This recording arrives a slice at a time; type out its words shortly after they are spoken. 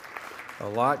A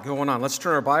lot going on. Let's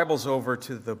turn our Bibles over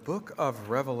to the book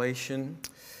of Revelation,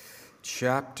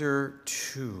 chapter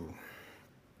 2.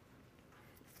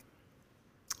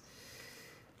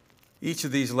 Each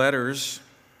of these letters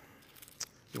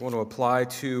we want to apply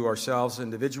to ourselves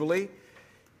individually.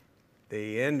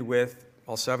 They end with,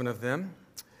 all 7 of them,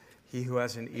 he who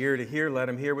has an ear to hear, let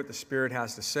him hear what the Spirit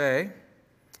has to say.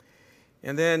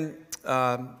 And then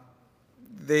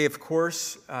they, of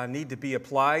course, need to be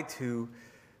applied to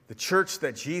the church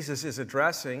that Jesus is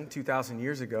addressing 2,000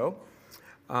 years ago.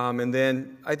 And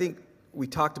then I think we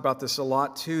talked about this a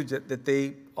lot too, that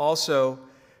they also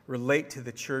relate to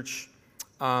the church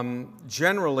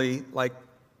generally, like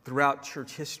throughout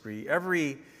church history.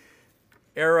 Every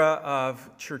era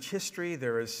of church history,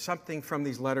 there is something from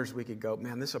these letters we could go,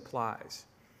 man, this applies.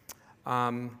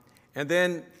 And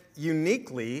then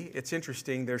uniquely, it's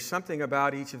interesting, there's something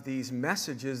about each of these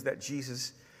messages that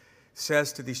Jesus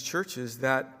says to these churches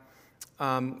that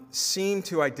seem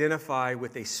to identify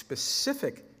with a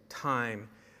specific time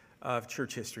of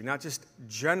church history, not just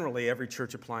generally every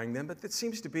church applying them, but that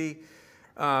seems to be,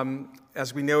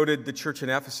 as we noted, the church in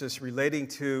Ephesus relating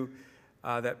to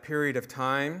that period of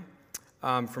time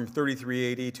from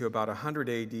 33 AD to about 100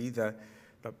 AD, the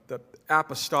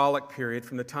apostolic period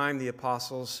from the time the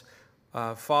apostles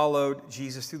followed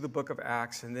Jesus through the book of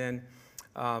Acts and then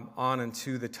on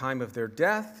into the time of their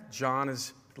death. John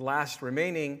is the last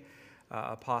remaining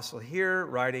apostle here,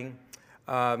 writing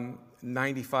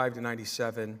 95 to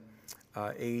 97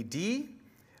 AD.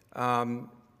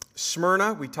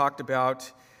 Smyrna, we talked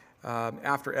about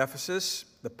after Ephesus,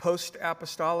 the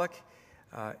post-apostolic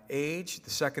age, the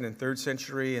 2nd and 3rd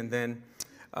century, and then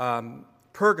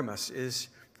Pergamos is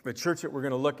the church that we're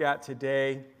going to look at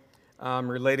today,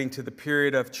 relating to the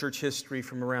period of church history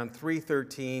from around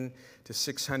 313 to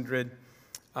 600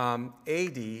 AD,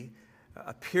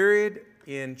 a period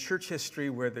in church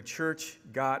history where the church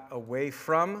got away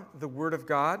from the Word of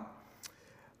God,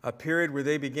 a period where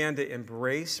they began to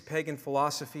embrace pagan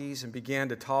philosophies and began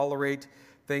to tolerate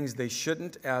things they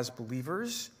shouldn't as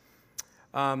believers.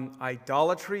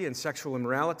 Idolatry and sexual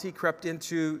immorality crept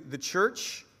into the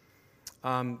church.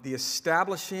 The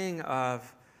establishing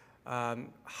of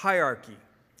hierarchy,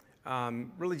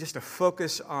 really just a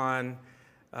focus on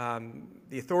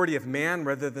the authority of man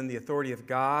rather than the authority of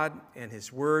God, and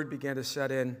His Word began to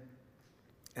set in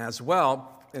as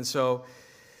well. And so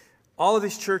all of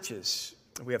these churches,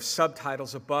 we have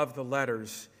subtitles above the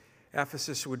letters.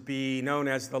 Ephesus would be known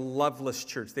as the loveless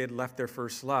church. They had left their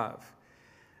first love.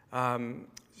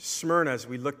 Smyrna, as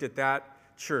we looked at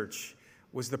that church,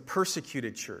 was the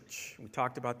persecuted church. We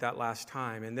talked about that last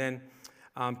time. And then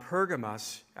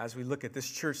Pergamos, as we look at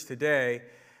this church today,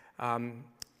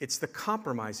 it's the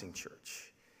compromising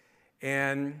church.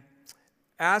 And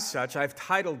as such, I've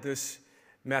titled this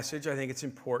message, I think it's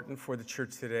important for the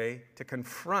church today to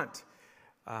confront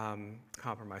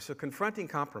compromise. So confronting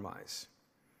compromise.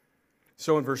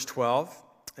 So in verse 12,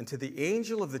 and to the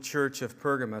angel of the church of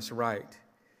Pergamos write,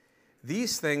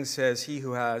 these things says he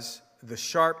who has the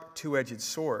sharp two-edged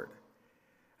sword.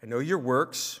 I know your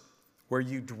works, where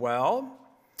you dwell,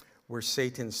 where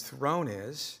Satan's throne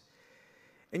is,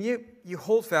 and you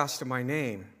hold fast to my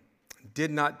name,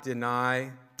 did not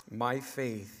deny my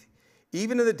faith,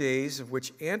 even in the days of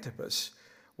which Antipas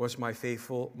was my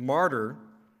faithful martyr,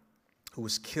 who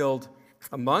was killed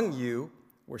among you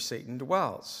where Satan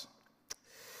dwells.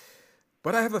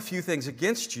 But I have a few things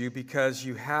against you, because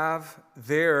you have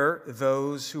there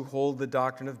those who hold the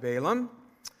doctrine of Balaam,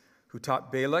 who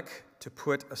taught Balak to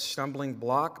put a stumbling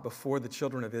block before the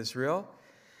children of Israel,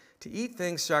 to eat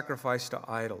things sacrificed to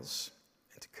idols,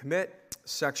 and to commit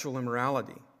sexual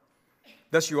immorality.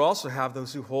 Thus you also have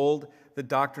those who hold the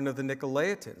doctrine of the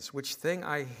Nicolaitans, which thing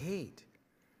I hate.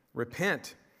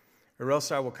 Repent, or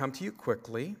else I will come to you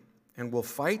quickly, and will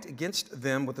fight against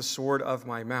them with the sword of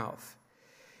my mouth.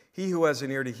 He who has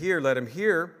an ear to hear, let him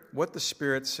hear what the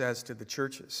Spirit says to the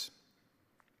churches.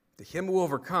 To him who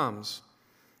overcomes,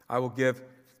 I will give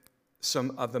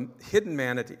some of the hidden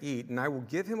manna to eat, and I will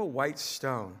give him a white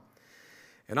stone,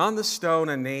 and on the stone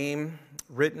a name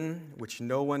written which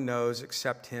no one knows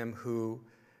except him who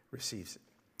receives it.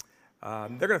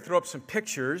 They're going to throw up some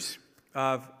pictures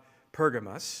of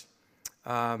Pergamos.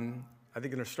 I think they're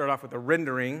going to start off with a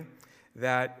rendering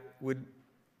that would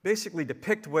basically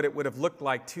depict what it would have looked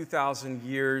like 2,000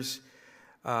 years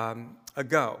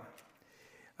ago.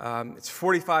 It's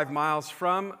 45 miles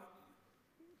from,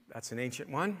 that's an ancient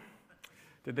one.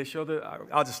 Did they show the,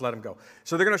 I'll just let them go.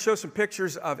 So they're going to show some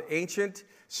pictures of ancient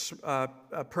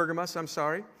Pergamos,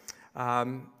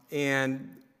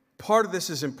 and part of this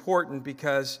is important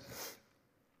because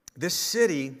This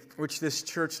city, which this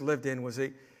church lived in, was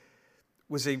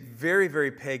a very,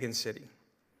 very pagan city.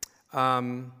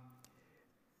 By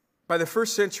the 1st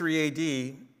century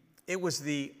A.D., it was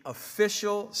the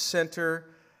official center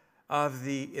of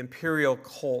the imperial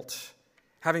cult,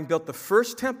 having built the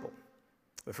first temple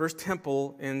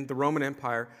in the Roman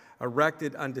Empire,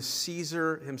 erected unto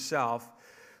Caesar himself,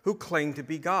 who claimed to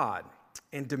be God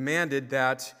and demanded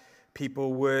that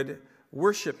people would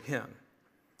worship him.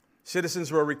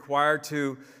 Citizens were required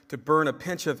to burn a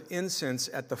pinch of incense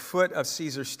at the foot of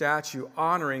Caesar's statue,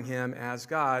 honoring him as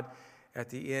God at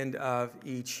the end of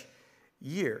each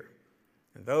year.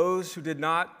 And those who did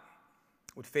not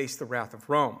would face the wrath of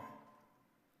Rome.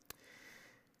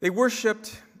 They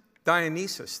worshipped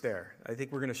Dionysus there. I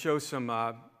think we're going to show some,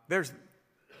 that's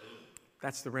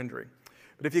the rendering.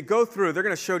 But if you go through, they're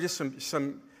going to show just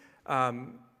some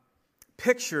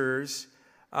pictures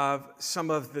of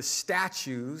some of the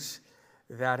statues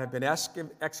that have been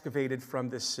excavated from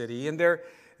this city. And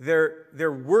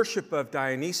their worship of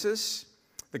Dionysus,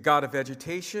 the god of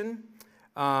vegetation.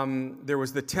 There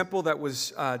was the temple that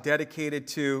was dedicated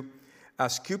to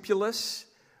Asclepius,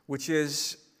 which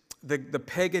is the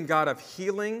pagan god of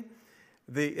healing.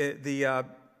 The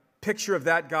picture of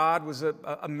that god was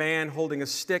a man holding a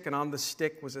stick, and on the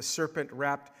stick was a serpent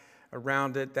wrapped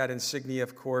around it. That insignia,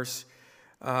 of course,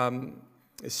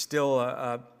 is still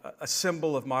a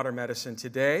symbol of modern medicine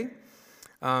today.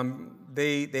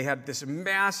 They had this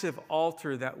massive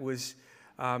altar that was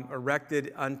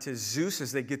erected unto Zeus.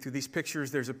 As they get through these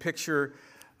pictures, there's a picture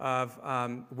of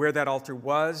where that altar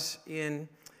was in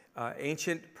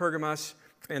ancient Pergamos,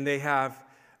 and they have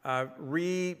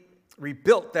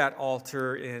rebuilt that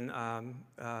altar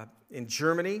in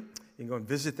Germany. You can go and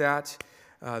visit that.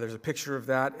 There's a picture of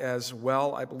that as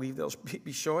well, I believe they'll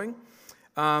be showing.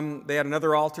 They had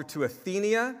another altar to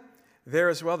Athena there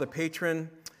as well, the patron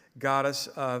goddess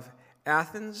of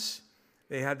Athens.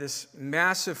 They had this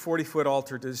massive 40-foot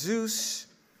altar to Zeus,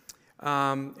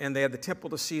 and they had the temple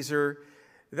to Caesar.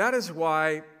 That is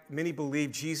why many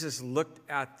believe Jesus looked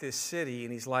at this city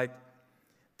and he's like,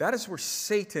 that is where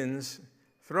Satan's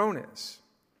throne is.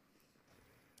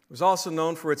 It was also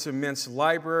known for its immense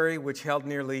library, which held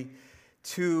nearly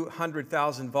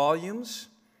 200,000 volumes.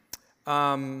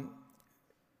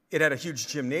 It had a huge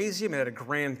gymnasium. It had a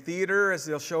grand theater, as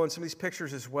they'll show in some of these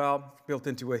pictures as well, built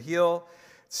into a hill.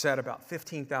 It sat about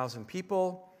 15,000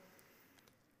 people.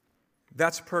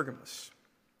 That's Pergamos,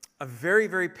 a very,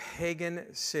 very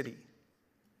pagan city.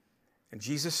 And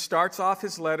Jesus starts off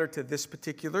his letter to this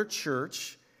particular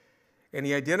church, and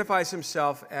he identifies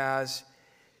himself as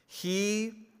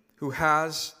he who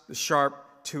has the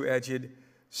sharp, two-edged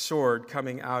sword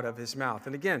coming out of his mouth.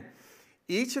 And again,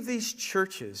 each of these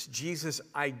churches, Jesus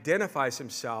identifies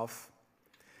himself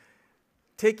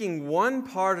taking one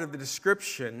part of the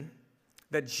description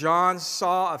that John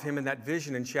saw of him in that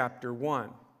vision in chapter 1.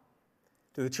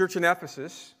 To the church in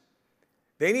Ephesus,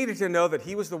 they needed to know that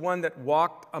he was the one that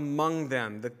walked among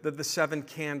them, the seven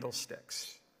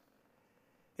candlesticks.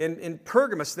 In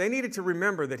Pergamos, they needed to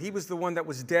remember that he was the one that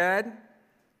was dead,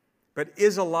 but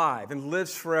is alive and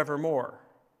lives forevermore.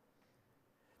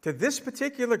 To this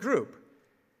particular group,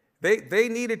 they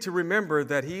needed to remember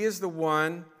that he is the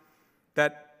one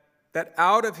that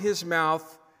out of his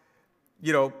mouth,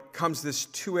 comes this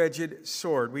two-edged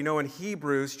sword. We know in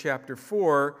Hebrews chapter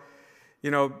 4,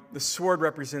 the sword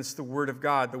represents the Word of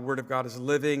God. The Word of God is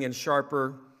living and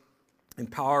sharper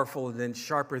and powerful and then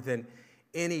sharper than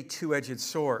any two-edged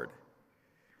sword.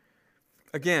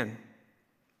 Again,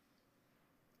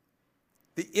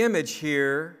 the image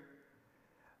here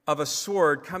of a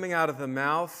sword coming out of the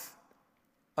mouth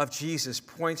of Jesus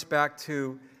points back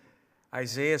to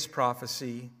Isaiah's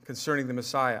prophecy concerning the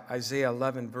Messiah, Isaiah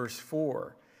 11, verse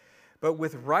 4. But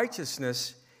with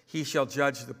righteousness he shall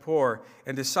judge the poor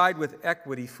and decide with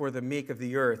equity for the meek of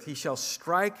the earth. He shall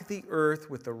strike the earth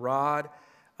with the rod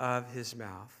of his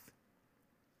mouth.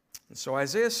 And so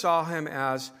Isaiah saw him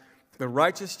as the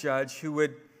righteous judge who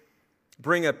would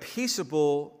bring a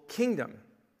peaceable kingdom.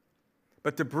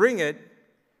 But to bring it,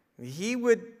 he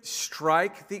would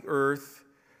strike the earth,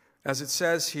 as it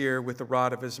says here, with the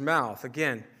rod of his mouth.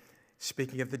 Again,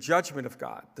 speaking of the judgment of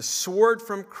God. The sword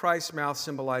from Christ's mouth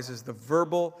symbolizes the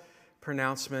verbal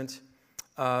pronouncement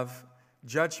of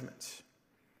judgment.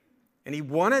 And he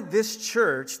wanted this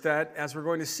church that, as we're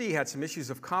going to see, had some issues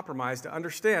of compromise to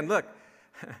understand, look,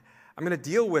 I'm going to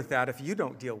deal with that if you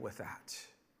don't deal with that.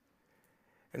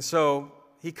 And so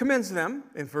he commends them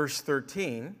in verse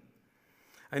 13.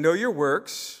 I know your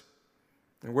works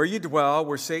and where you dwell,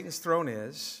 where Satan's throne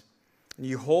is, and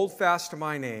you hold fast to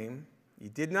my name. You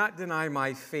did not deny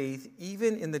my faith,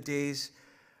 even in the days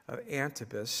of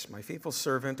Antipas, my faithful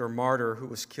servant or martyr who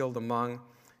was killed among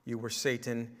you where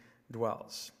Satan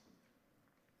dwells.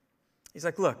 He's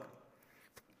like, look,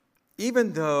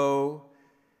 even though,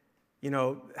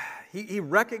 he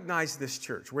recognized this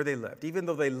church where they lived, even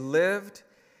though they lived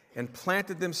and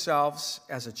planted themselves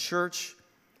as a church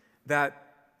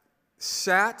that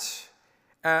sat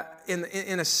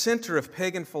in a center of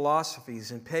pagan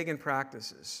philosophies and pagan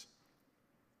practices,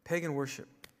 pagan worship,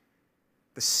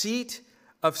 the seat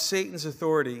of Satan's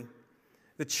authority,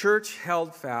 the church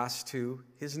held fast to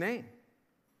his name.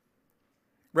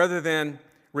 Rather than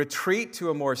retreat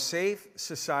to a more safe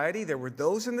society, there were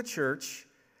those in the church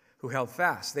who held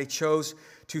fast. They chose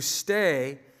to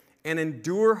stay and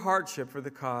endure hardship for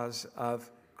the cause of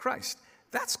Christ.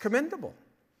 That's commendable.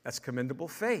 That's commendable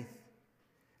faith.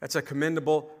 That's a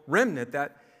commendable remnant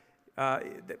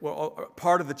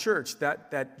part of the church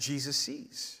that Jesus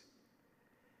sees.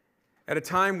 At a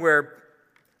time where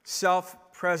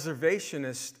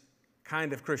self-preservationist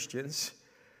kind of Christians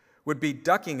would be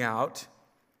ducking out,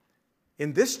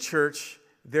 in this church,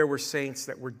 there were saints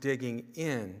that were digging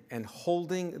in and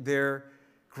holding their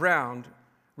ground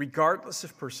regardless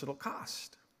of personal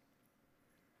cost.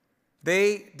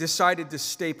 They decided to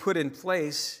stay put in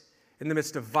place in the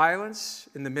midst of violence,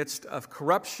 in the midst of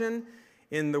corruption,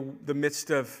 in the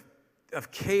midst of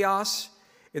chaos,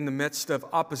 in the midst of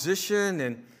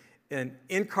opposition and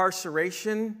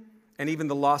incarceration, and even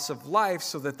the loss of life,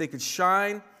 so that they could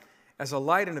shine as a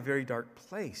light in a very dark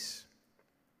place.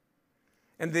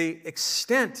 And the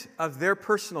extent of their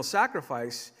personal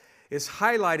sacrifice is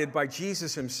highlighted by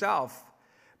Jesus himself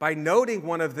by noting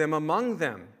one of them among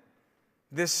them,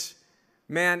 this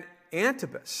man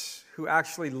Antipas, who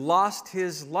actually lost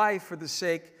his life for the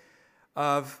sake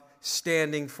of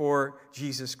standing for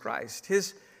Jesus Christ.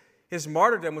 His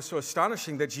martyrdom was so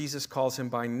astonishing that Jesus calls him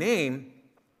by name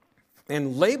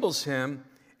and labels him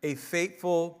a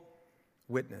faithful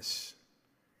witness.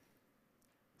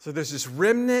 So there's this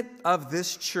remnant of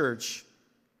this church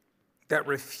that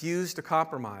refused to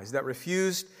compromise, that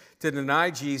refused to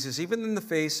deny Jesus, even in the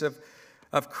face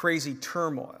of crazy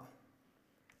turmoil.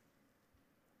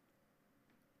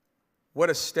 What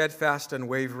a steadfast,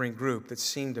 unwavering group that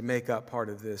seemed to make up part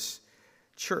of this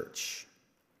church.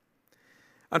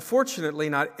 Unfortunately,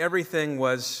 not everything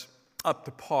was up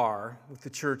to par with the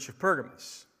church of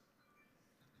Pergamos.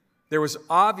 There was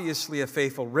obviously a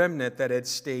faithful remnant that had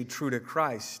stayed true to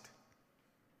Christ.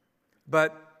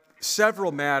 But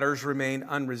several matters remained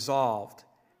unresolved,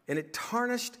 and it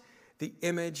tarnished the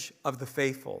image of the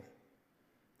faithful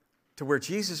to where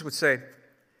Jesus would say,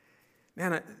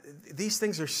 man, these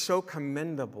things are so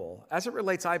commendable. As it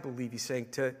relates, I believe, he's saying,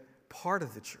 to part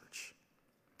of the church,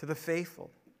 to the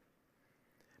faithful.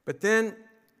 But then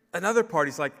another part,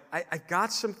 he's like, I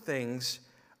got some things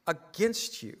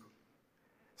against you.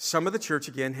 Some of the church,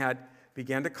 again,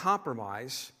 began to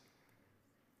compromise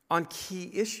on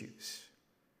key issues.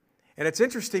 And it's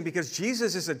interesting because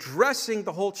Jesus is addressing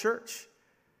the whole church.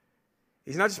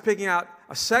 He's not just picking out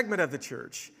a segment of the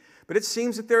church, but it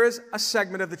seems that there is a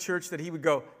segment of the church that he would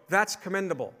go, that's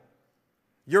commendable.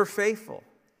 You're faithful.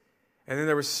 And then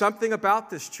there was something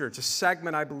about this church, a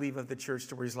segment, I believe, of the church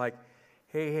to where he's like,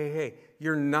 hey,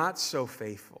 you're not so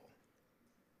faithful.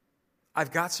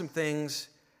 I've got some things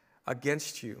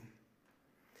against you.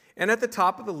 And at the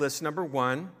top of the list, number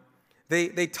one,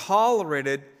 they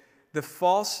tolerated the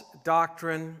false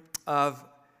doctrine of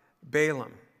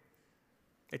Balaam.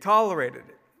 They tolerated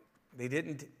it. They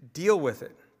didn't deal with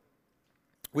it.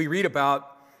 We read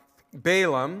about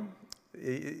Balaam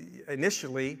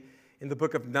initially in the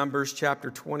book of Numbers, chapter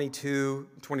 22,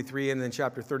 23, and then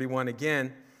chapter 31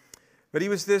 again. But he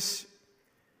was this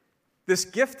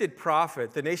gifted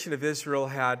prophet. The nation of Israel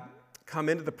had come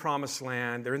into the promised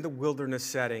land. They're in the wilderness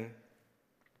setting.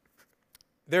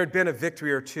 There had been a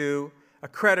victory or two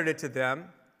accredited to them.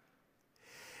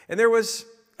 And there was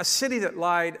a city that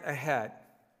lied ahead.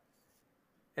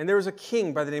 And there was a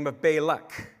king by the name of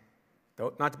Balak,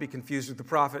 not to be confused with the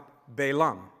prophet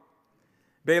Balaam.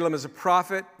 Balaam is a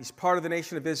prophet. He's part of the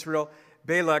nation of Israel.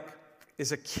 Balak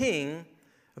is a king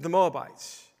of the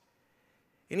Moabites.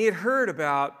 And he had heard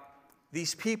about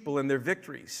these people and their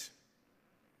victories.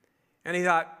 And he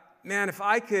thought, man, if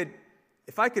I could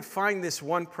find this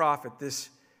one prophet, this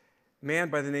man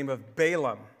by the name of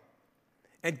Balaam,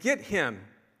 and get him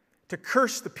to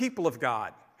curse the people of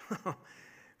God,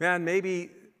 man, maybe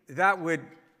that would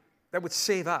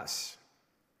save us.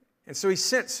 And so he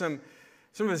sent some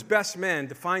of his best men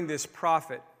to find this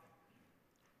prophet.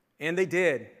 And they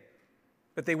did,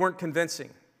 but they weren't convincing.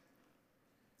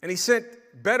 And he sent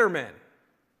better men.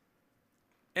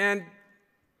 And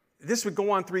this would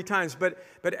go on 3 times,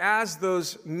 but as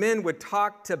those men would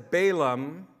talk to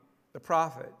Balaam, the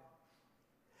prophet,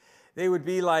 they would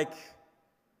be like,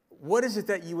 what is it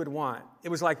that you would want? It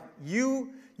was like,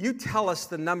 you tell us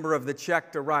the number of the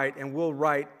check to write, and we'll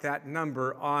write that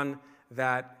number on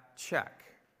that check.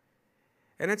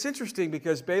 And it's interesting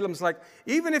because Balaam's like,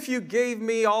 even if you gave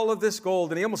me all of this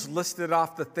gold, and he almost listed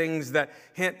off the things that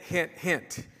hint, hint,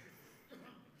 hint.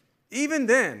 Even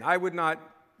then, I would not,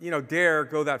 dare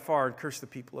go that far and curse the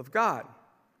people of God.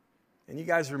 And you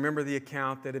guys remember the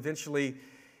account that eventually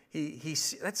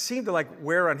that seemed to like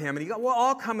wear on him. And he got, well,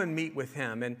 I'll come and meet with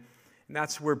him. And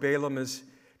that's where Balaam is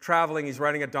traveling. He's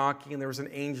riding a donkey, and there was an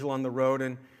angel on the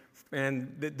road.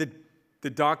 And the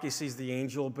donkey sees the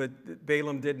angel, but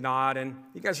Balaam did not. And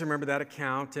you guys remember that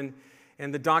account. And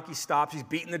the donkey stops. He's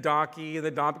beating the donkey. And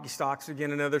the donkey stops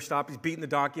again. Another stop. He's beating the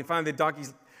donkey. And finally,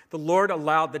 the Lord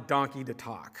allowed the donkey to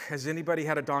talk. Has anybody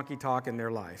had a donkey talk in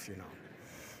their life,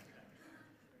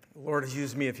 The Lord has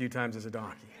used me a few times as a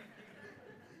donkey.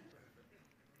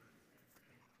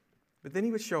 But then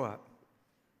he would show up.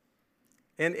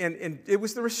 And it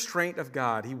was the restraint of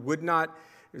God. He would not,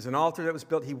 there was an altar that was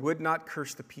built. He would not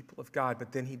curse the people of God.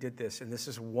 But then he did this, and this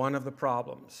is one of the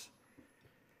problems.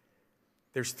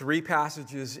 There's 3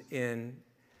 passages in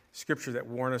Scripture that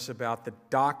warn us about the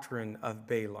doctrine of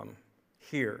Balaam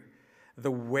here, the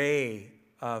way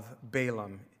of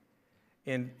Balaam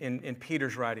in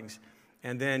Peter's writings.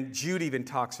 And then Jude even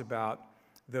talks about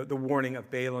the warning of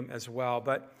Balaam as well.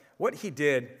 But what he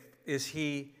did is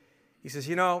he says,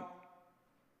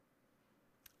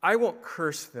 I won't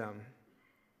curse them,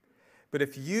 but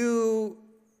if you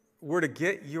were to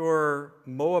get your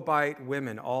Moabite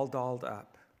women all dolled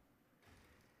up,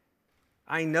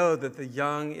 I know that the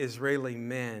young Israeli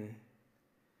men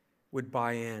would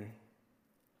buy in.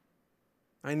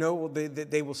 I know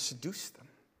they will seduce them.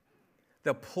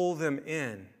 They'll pull them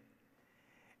in.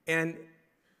 And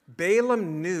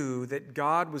Balaam knew that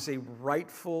God was a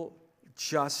rightful,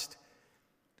 just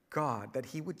God, that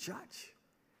he would judge.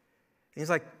 And he's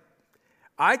like,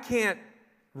 I can't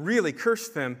really curse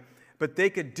them, but they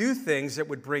could do things that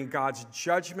would bring God's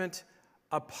judgment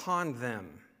upon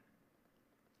them.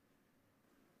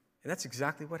 And that's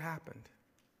exactly what happened.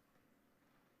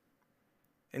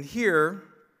 And here,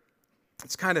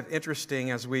 it's kind of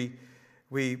interesting as we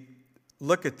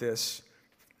look at this.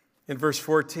 In verse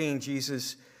 14,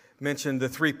 Jesus mentioned the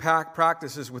 3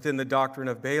 practices within the doctrine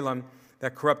of Balaam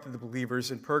that corrupted the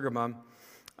believers in Pergamum.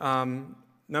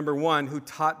 Number 1, who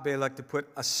taught Balak to put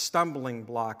a stumbling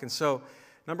block. And so,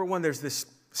 number 1, there's this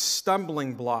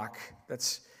stumbling block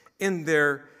that's in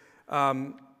their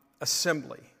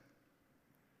assembly.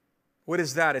 What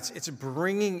is that? It's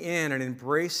bringing in and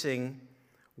embracing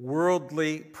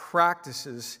worldly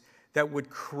practices that would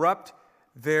corrupt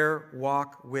their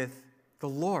walk with the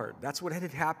Lord. That's what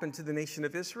had happened to the nation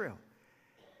of Israel.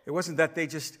 It wasn't that they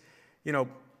just,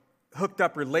 hooked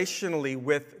up relationally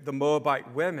with the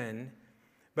Moabite women,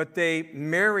 but they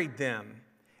married them,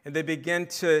 and they began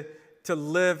to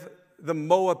live the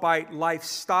Moabite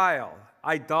lifestyle.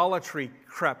 Idolatry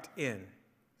crept in.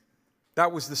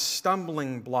 That was the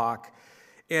stumbling block,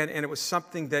 and it was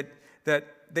something that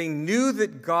they knew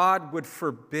that God would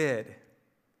forbid,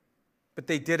 but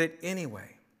they did it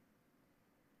anyway.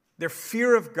 Their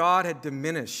fear of God had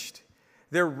diminished.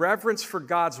 Their reverence for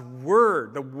God's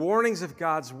word, the warnings of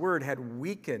God's word, had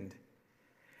weakened.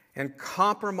 And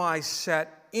compromise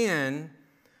set in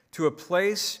to a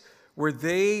place where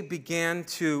they began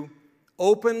to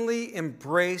openly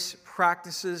embrace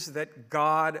practices that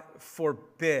God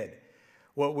forbid.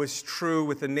 What was true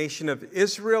with the nation of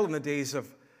Israel in the days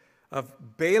of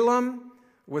Balaam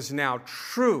was now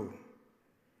true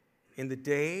in the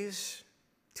days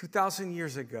 2,000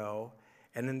 years ago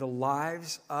and in the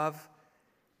lives of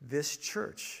this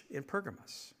church in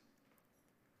Pergamos.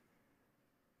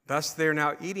 Thus, they're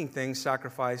now eating things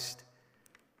sacrificed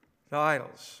to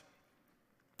idols.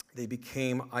 They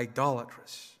became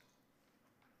idolatrous.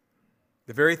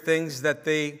 The very things that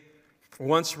they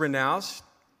once renounced,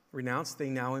 they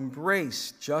now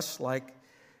embrace, just like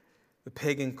the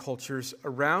pagan cultures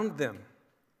around them.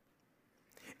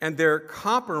 And their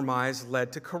compromise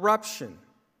led to corruption.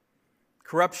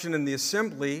 Corruption in the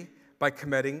assembly by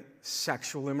committing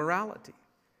sexual immorality.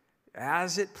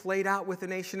 As it played out with the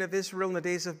nation of Israel in the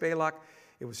days of Balak,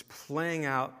 it was playing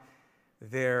out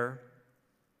there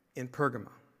in Pergamum.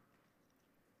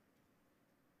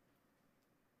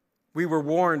 We were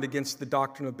warned against the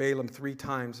doctrine of Balaam 3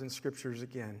 times in Scriptures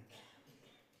again.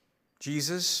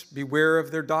 Jesus, beware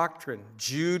of their doctrine.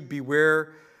 Jude,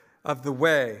 beware of the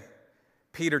way.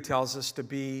 Peter tells us to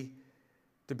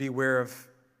beware of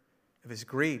of his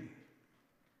greed,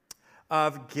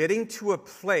 of getting to a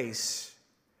place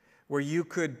where you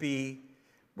could be,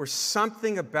 where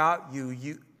something about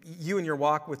you and your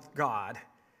walk with God,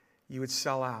 you would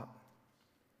sell out.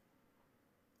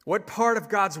 What part of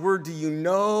God's word do you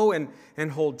know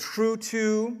and hold true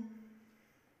to?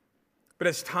 But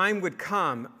as time would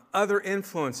come, other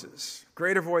influences,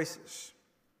 greater voices,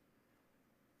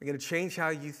 are going to change how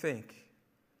you think.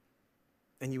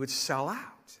 And you would sell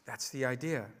out. That's the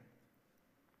idea.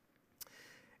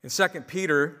 In 2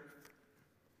 Peter,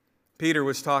 Peter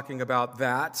was talking about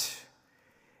that.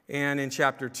 And in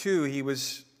chapter 2, he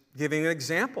was giving an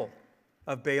example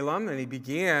of Balaam. And he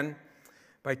began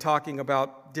by talking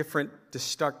about different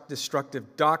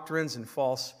destructive doctrines and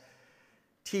false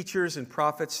teachers and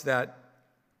prophets that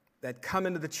come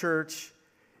into the church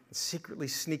and secretly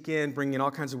sneak in, bringing in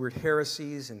all kinds of weird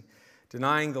heresies and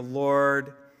denying the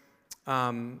Lord.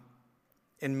 And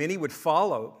many would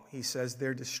follow, he says,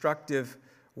 their destructive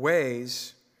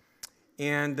ways.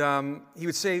 And he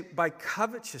would say, by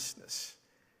covetousness,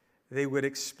 they would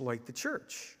exploit the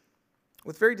church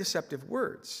with very deceptive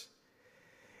words.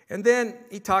 And then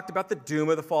he talked about the doom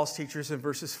of the false teachers in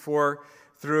verses 4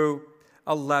 through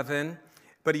 11.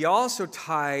 But he also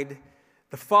tied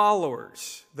the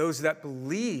followers, those that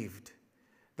believed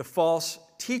the false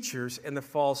teachers and the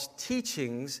false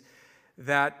teachings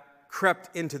that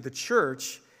crept into the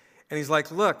church. And he's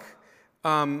like, look,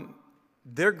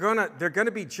 they're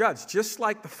gonna be judged, just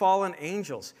like the fallen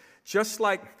angels, just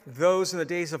like those in the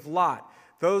days of Lot,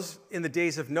 those in the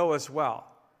days of Noah as well.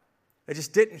 They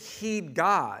just didn't heed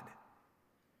God.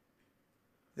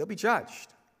 They'll be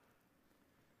judged.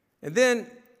 And then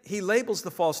he labels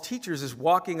the false teachers as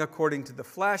walking according to the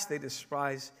flesh. They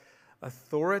despise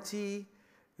authority.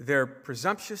 They're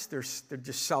presumptuous. They're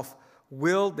just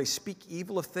self-willed. They speak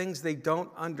evil of things they don't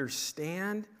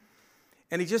understand.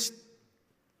 And he's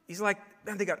like,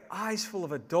 man, they got eyes full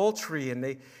of adultery, and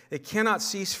they cannot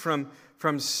cease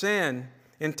from sin,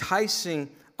 enticing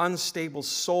unstable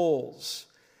souls.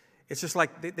 It's just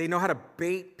like they know how to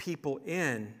bait people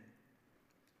in.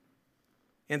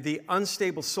 And the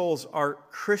unstable souls are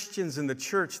Christians in the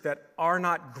church that are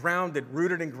not grounded,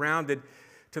 rooted and grounded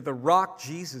to the rock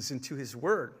Jesus and to his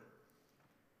word.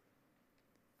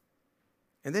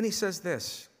 And then he says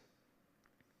this.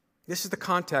 This is the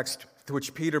context to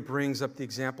which Peter brings up the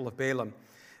example of Balaam.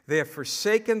 They have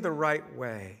forsaken the right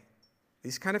way.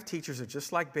 These kind of teachers are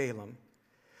just like Balaam.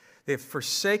 They have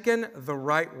forsaken the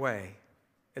right way.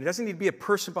 And it doesn't need to be a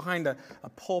person behind a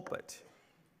pulpit.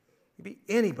 It can be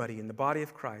anybody in the body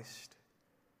of Christ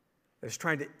that is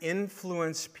trying to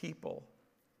influence people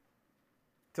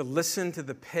to listen to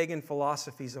the pagan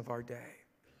philosophies of our day.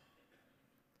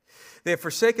 They have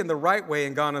forsaken the right way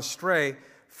and gone astray,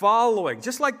 following,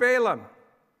 just like Balaam,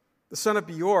 the son of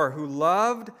Beor, who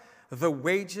loved the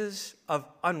wages of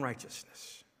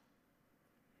unrighteousness.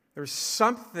 There's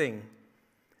something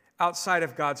outside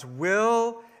of God's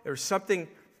will. There's something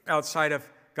outside of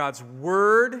God's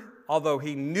word. Although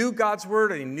he knew God's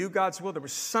word and he knew God's will, there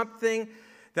was something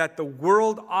that the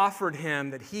world offered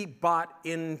him that he bought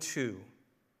into,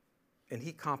 and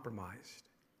he compromised.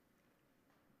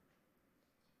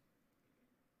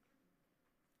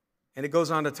 And it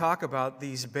goes on to talk about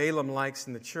these Balaam-likes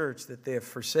in the church, that they have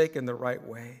forsaken the right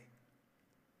way.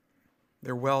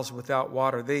 They're wells without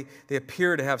water. They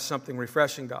appear to have something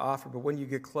refreshing to offer, but when you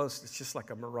get close, it's just like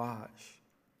a mirage.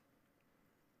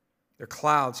 They're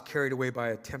clouds carried away by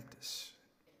a tempest.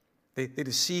 They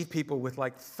deceive people with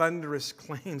like thunderous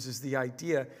claims is the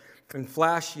idea, and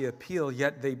flashy appeal,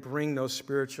 yet they bring no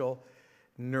spiritual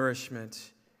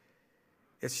nourishment.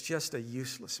 It's just a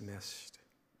useless mist.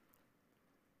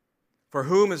 For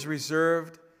whom is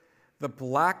reserved the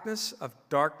blackness of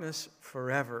darkness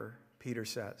forever, Peter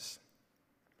says.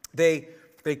 They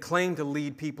claim to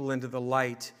lead people into the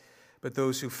light, but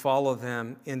those who follow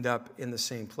them end up in the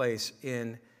same place,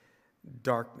 in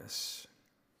darkness.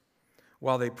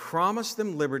 While they promise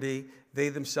them liberty, they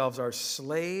themselves are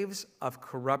slaves of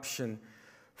corruption.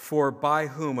 For by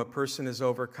whom a person is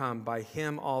overcome, by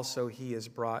him also he is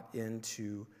brought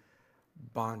into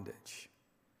bondage.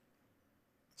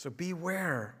 So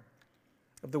beware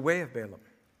of the way of Balaam.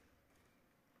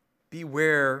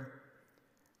 Beware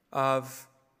of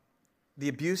the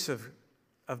abuse of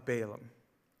Balaam,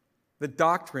 the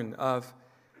doctrine of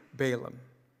Balaam.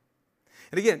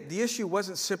 And again, the issue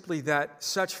wasn't simply that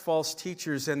such false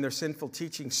teachers and their sinful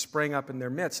teaching sprang up in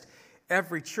their midst.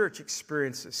 Every church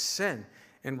experiences sin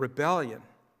and rebellion.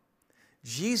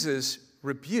 Jesus'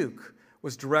 rebuke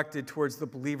was directed towards the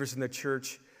believers in the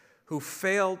church who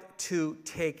failed to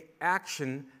take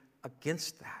action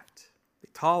against that. They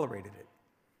tolerated it.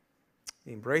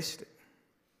 They embraced it.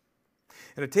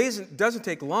 And it doesn't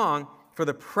take long for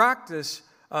the practice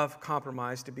of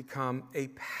compromise to become a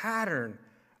pattern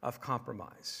of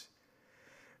compromise.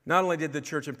 Not only did the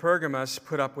church in Pergamos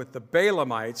put up with the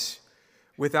Balaamites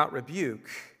without rebuke,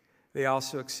 they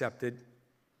also accepted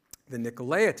the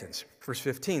Nicolaitans. Verse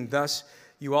 15, thus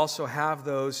you also have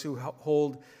those who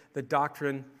hold the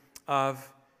doctrine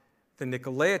of the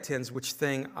Nicolaitans, which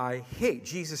thing I hate.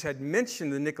 Jesus had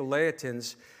mentioned the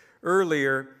Nicolaitans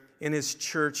earlier in his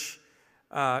church,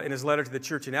 in his letter to the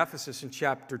church in Ephesus in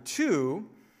chapter 2,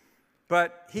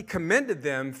 but he commended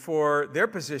them for their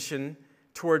position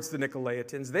towards the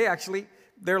Nicolaitans.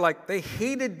 They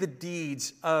hated the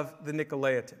deeds of the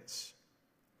Nicolaitans.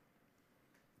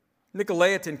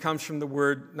 Nicolaitan comes from the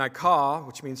word Nikah,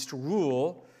 which means to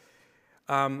rule,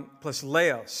 plus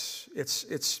laos.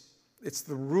 It's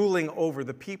the ruling over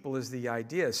the people is the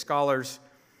idea. Scholars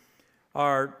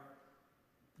are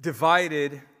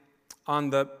divided on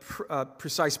the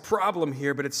precise problem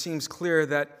here, but it seems clear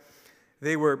that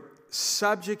they were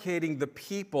subjugating the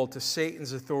people to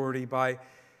Satan's authority by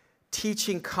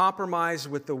teaching compromise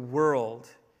with the world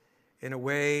in a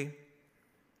way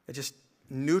that just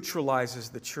neutralizes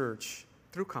the church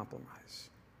through compromise.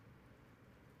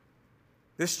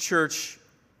 This church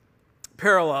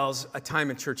parallels a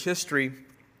time in church history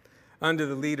under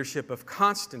the leadership of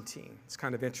Constantine. It's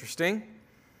kind of interesting.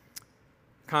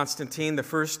 Constantine, the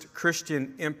first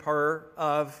Christian emperor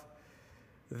of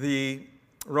the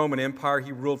Roman Empire,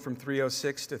 he ruled from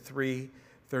 306 to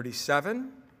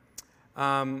 337.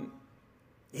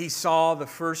 He saw the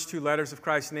first two letters of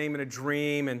Christ's name in a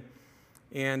dream, and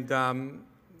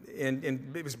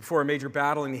it was before a major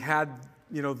battle, and he had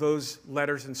those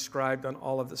letters inscribed on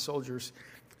all of the soldiers'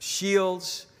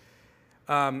 shields,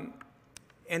 and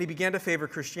he began to favor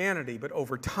Christianity. But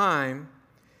over time,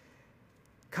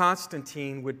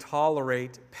 Constantine would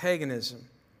tolerate paganism,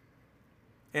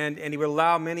 and he would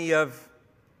allow many of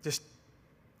just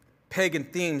pagan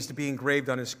themes to be engraved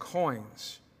on his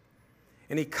coins.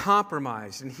 And he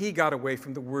compromised, and he got away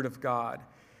from the Word of God.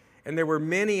 And there were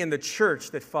many in the church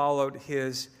that followed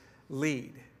his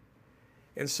lead.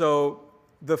 And so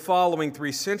the following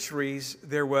 3 centuries,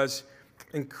 there was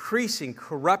increasing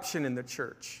corruption in the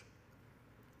church.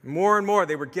 More and more,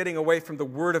 they were getting away from the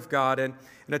Word of God and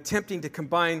attempting to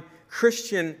combine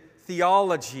Christian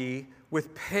theology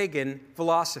with pagan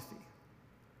philosophy.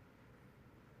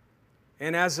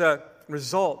 And as a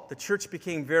result, the church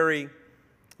became it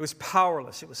was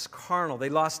powerless. It was carnal. They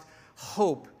lost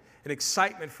hope and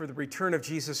excitement for the return of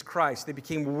Jesus Christ. They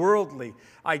became worldly,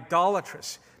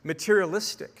 idolatrous,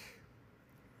 materialistic.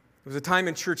 There was a time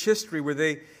in church history where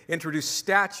they introduced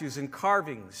statues and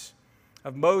carvings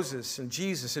of Moses and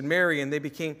Jesus and Mary, and they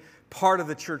became part of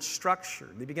the church structure.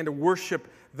 They began to worship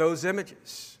those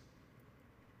images.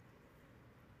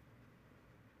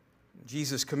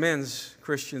 Jesus commends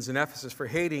Christians in Ephesus for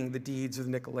hating the deeds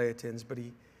of the Nicolaitans, but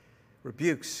he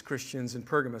rebukes Christians in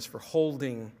Pergamos for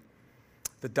holding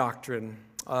the doctrine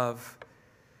of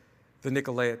the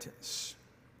Nicolaitans.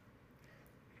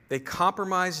 They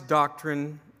compromised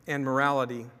doctrine and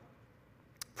morality,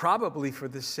 probably for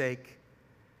the sake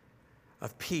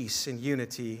of peace and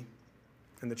unity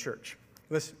in the church.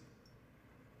 Listen,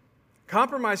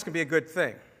 compromise can be a good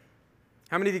thing.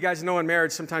 How many of you guys know in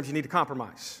marriage sometimes you need to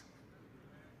compromise?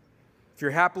 If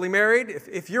you're happily married,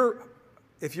 if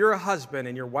you're a husband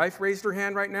and your wife raised her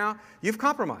hand right now, you've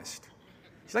compromised.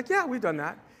 She's like, yeah, we've done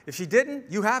that. If she didn't,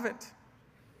 you haven't.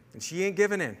 And she ain't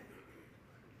giving in.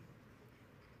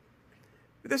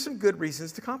 But there's some good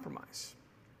reasons to compromise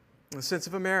in the sense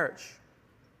of a marriage.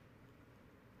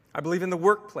 I believe in the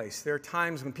workplace. There are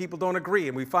times when people don't agree,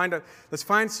 and let's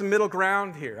find some middle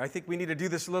ground here. I think we need to do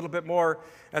this a little bit more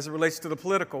as it relates to the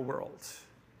political world.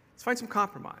 Let's find some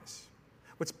compromise.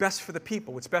 What's best for the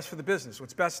people? What's best for the business?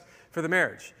 What's best for the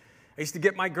marriage? I used to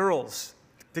get my girls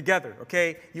together,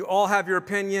 okay? You all have your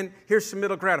opinion. Here's some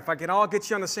middle ground. If I can all get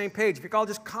you on the same page, if you can all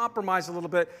just compromise a little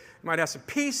bit, you might have some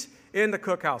peace in the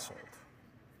Cook household.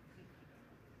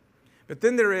 But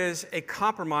then there is a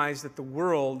compromise that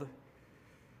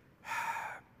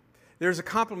there's a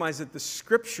compromise that the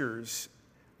Scriptures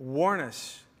warn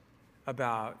us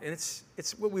about, and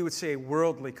it's what we would say a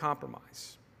worldly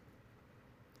compromise.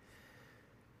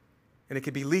 And it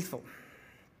could be lethal.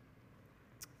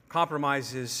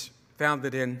 Compromise is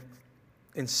founded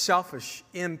in selfish,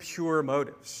 impure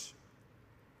motives.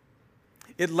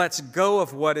 It lets go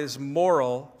of what is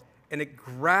moral and it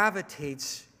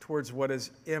gravitates towards what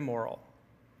is immoral.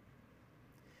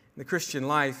 In the Christian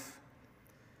life,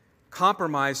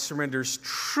 compromise surrenders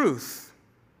truth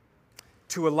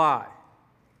to a lie.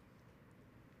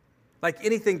 Like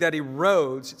anything that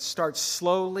erodes, it starts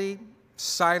slowly,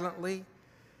 silently,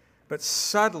 but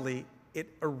subtly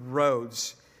it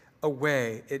erodes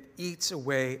away. It eats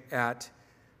away at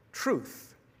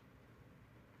truth.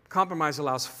 Compromise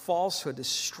allows falsehood to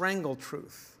strangle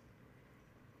truth,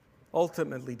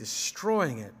 ultimately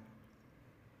destroying it,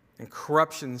 and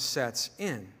corruption sets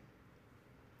in.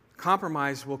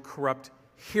 Compromise will corrupt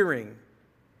hearing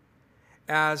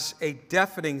as a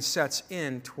deafening sets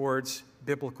in towards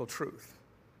biblical truth.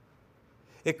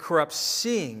 It corrupts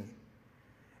seeing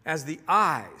as the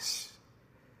eyes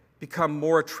become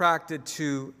more attracted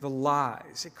to the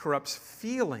lies. It corrupts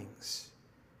feelings.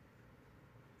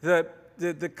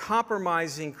 The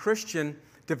compromising Christian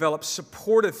develops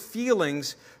supportive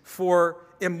feelings for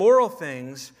immoral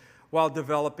things while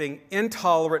developing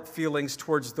intolerant feelings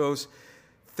towards those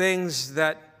things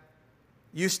that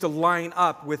used to line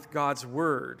up with God's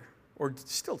word, or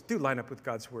still do line up with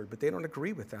God's word, but they don't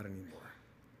agree with that anymore.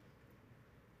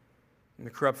 And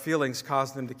the corrupt feelings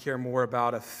cause them to care more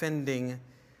about offending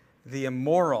the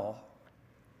immoral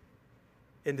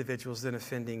individuals than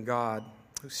offending God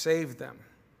who saved them.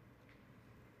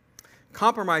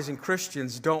 Compromising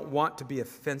Christians don't want to be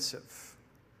offensive.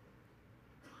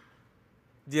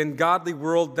 The ungodly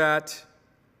world that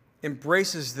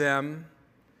embraces them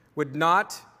would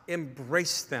not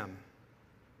embrace them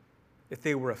if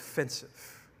they were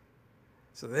offensive.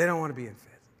 So they don't want to be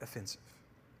offensive.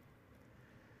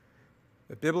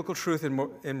 The biblical truth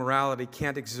and morality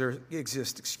can't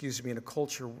exist in a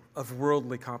culture of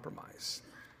worldly compromise.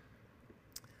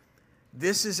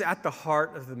 This is at the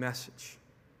heart of the message.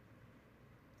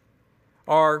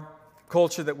 Our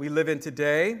culture that we live in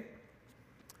today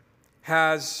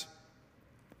has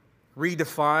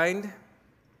redefined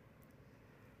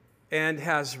and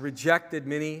has rejected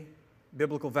many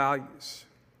biblical values.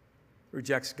 It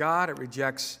rejects God. It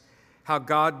rejects how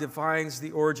God defines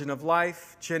the origin of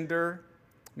life, gender,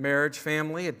 marriage,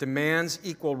 family. It demands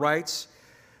equal rights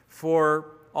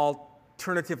for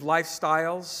alternative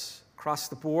lifestyles across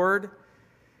the board.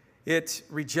 It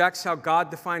rejects how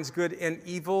God defines good and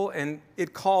evil, and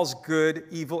it calls good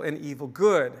evil and evil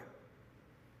good.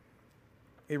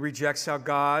 It rejects how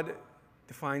God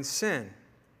defines sin.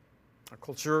 Our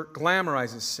culture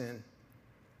glamorizes sin,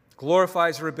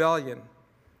 glorifies rebellion,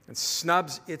 and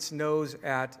snubs its nose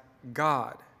at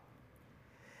God.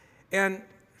 And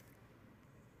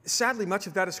sadly, much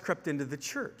of that has crept into the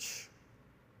church.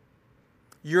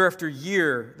 Year after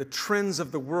year, the trends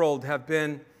of the world have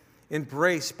been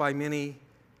embraced by many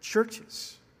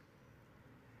churches.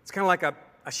 It's kind of like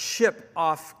a ship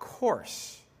off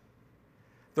course.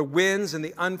 The winds and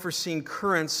the unforeseen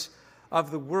currents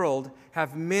of the world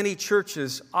have many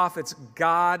churches off its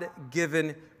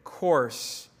God-given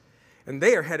course, and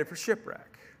they are headed for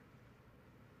shipwreck.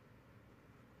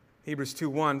 Hebrews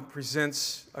 2:1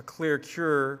 presents a clear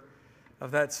cure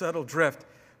of that subtle drift.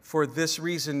 For this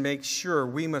reason, make sure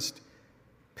we must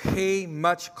pay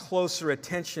much closer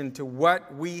attention to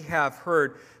what we have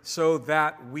heard so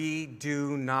that we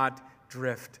do not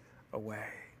drift away.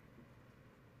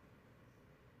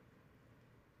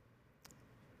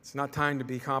 It's not time to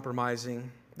be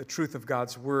compromising the truth of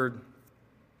God's word.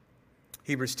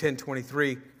 Hebrews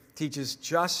 10:23 teaches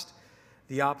just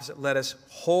the opposite. Let us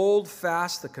hold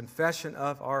fast the confession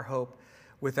of our hope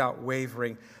without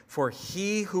wavering, for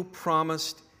he who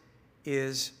promised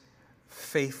is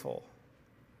faithful.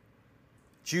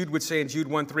 Jude would say in Jude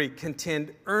 1:3,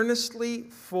 contend earnestly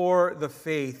for the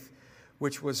faith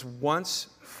which was once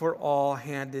for all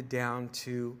handed down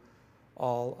to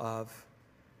all of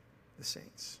the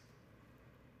saints.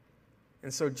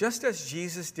 And so just as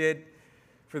Jesus did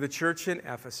for the church in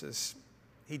Ephesus,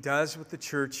 he does with the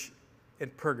church in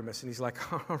Pergamos. And he's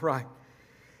like, all right,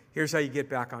 here's how you get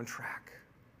back on track.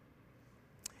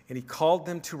 And he called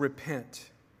them to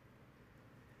repent,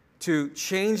 to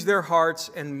change their hearts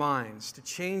and minds, to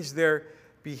change their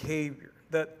behavior,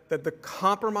 that the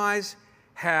compromise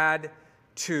had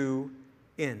to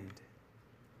end.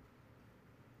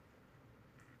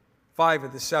 5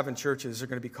 of the 7 churches are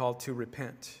going to be called to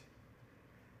repent.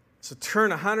 So turn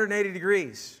 180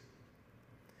 degrees.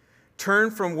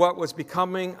 Turn from what was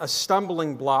becoming a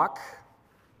stumbling block.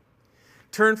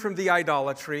 Turn from the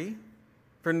idolatry,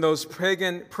 from those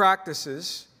pagan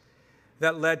practices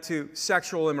that led to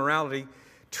sexual immorality.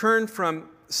 Turn from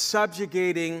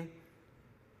subjugating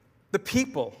the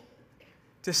people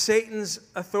to Satan's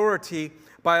authority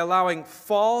by allowing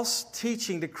false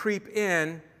teaching to creep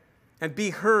in and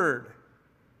be heard.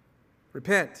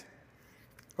 Repent,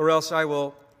 or else I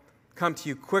will come to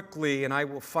you quickly and I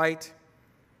will fight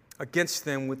against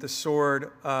them with the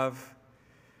sword of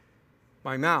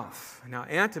my mouth. Now,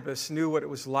 Antipas knew what it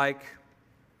was like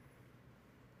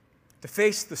to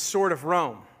face the sword of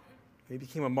Rome. He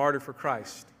became a martyr for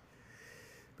Christ.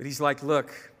 But he's like,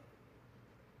 look,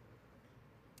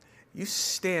 you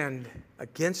stand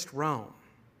against Rome,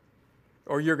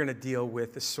 or you're going to deal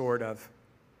with the sword of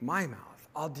my mouth.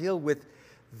 I'll deal with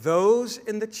those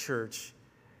in the church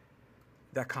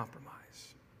that compromise.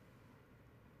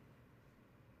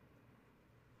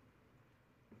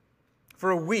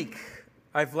 For a week,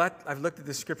 I've looked at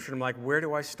the scripture and I'm like, where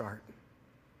do I start?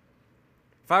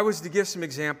 If I was to give some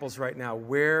examples right now,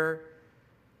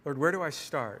 Lord, where do I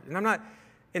start? And I'm not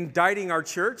indicting our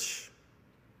church,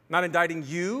 not indicting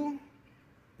you.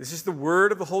 This is the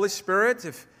word of the Holy Spirit.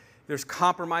 If there's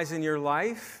compromise in your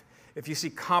life, if you see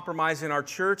compromise in our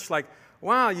church, like,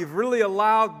 wow, you've really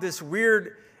allowed this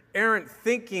weird errant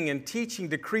thinking and teaching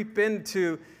to creep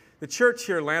into the church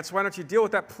here, Lance, why don't you deal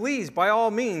with that? Please, by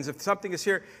all means, if something is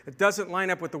here that doesn't line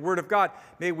up with the Word of God,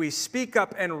 may we speak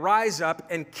up and rise up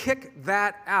and kick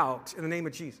that out in the name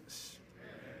of Jesus.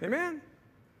 Amen?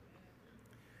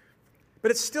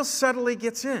 But it still subtly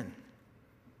gets in.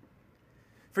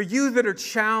 For you that are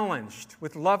challenged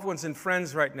with loved ones and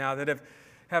friends right now that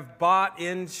have bought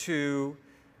into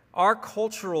our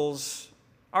culture's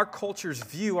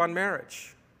view on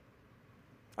marriage,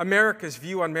 America's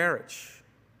view on marriage,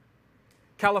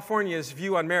 California's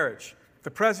view on marriage,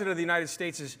 the President of the United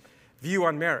States' view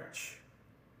on marriage,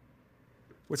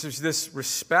 which is this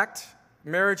Respect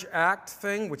Marriage Act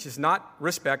thing, which is not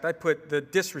respect. I put the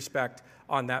disrespect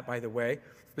on that, by the way,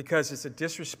 because it's a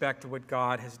disrespect to what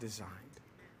God has designed.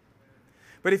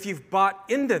 But if you've bought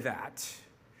into that,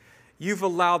 you've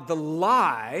allowed the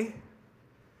lie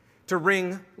to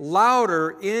ring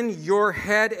louder in your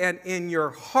head and in your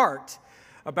heart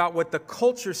about what the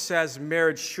culture says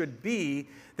marriage should be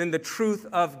than the truth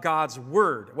of God's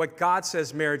word, what God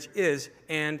says marriage is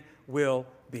and will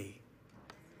be.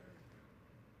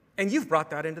 And you've brought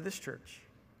that into this church.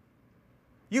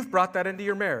 You've brought that into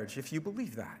your marriage if you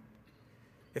believe that.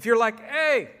 If you're like,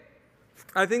 hey,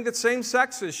 I think that same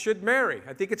sexes should marry.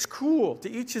 I think it's cool. To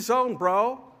each his own,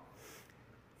 bro.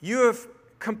 You have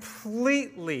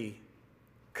completely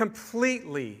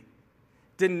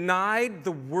denied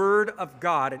the Word of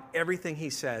God and everything He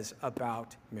says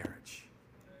about marriage.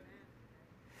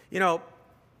 You know,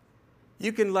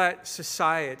 you can let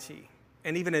society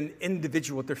and even an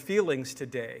individual with their feelings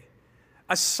today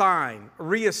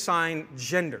reassign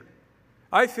gender.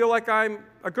 I feel like I'm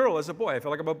a girl as a boy. I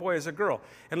feel like I'm a boy as a girl.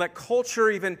 And let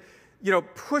culture even,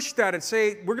 push that and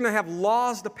say, we're going to have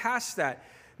laws to pass that.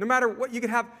 No matter what, you can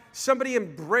have somebody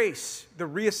embrace the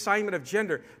reassignment of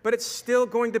gender, but it's still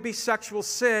going to be sexual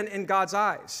sin in God's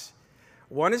eyes.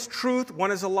 One is truth,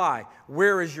 one is a lie.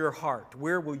 Where is your heart?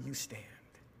 Where will you stand?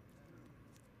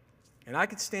 And I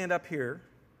could stand up here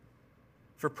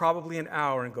for probably an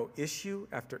hour and go issue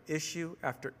after issue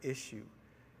after issue,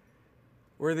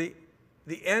 where the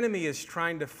enemy is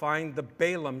trying to find the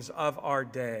Balaams of our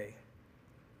day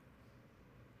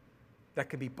that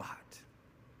could be bought.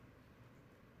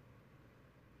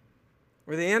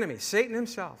 Where the enemy, Satan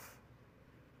himself,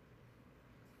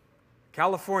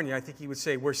 California, I think he would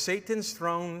say, where Satan's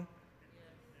throne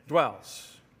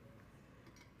dwells.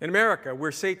 In America,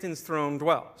 where Satan's throne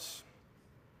dwells.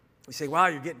 We say, wow,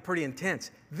 you're getting pretty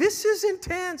intense. This is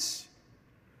intense.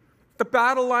 The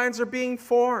battle lines are being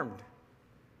formed.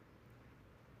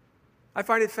 I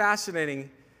find it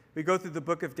fascinating. We go through the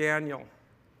book of Daniel.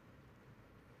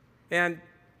 And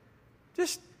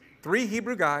just 3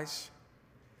 Hebrew guys,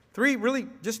 3 really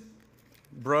just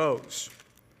bros.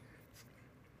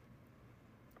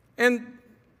 And,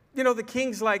 the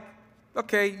king's like,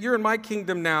 okay, you're in my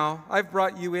kingdom now. I've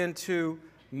brought you into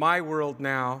my world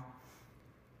now.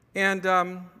 And,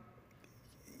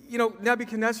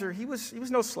 Nebuchadnezzar, he was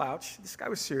no slouch. This guy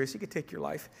was serious. He could take your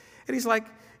life. And he's like,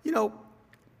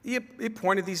 he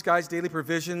appointed these guys daily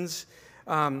provisions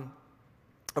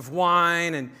of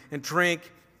wine and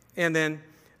drink, and then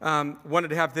wanted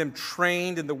to have them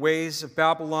trained in the ways of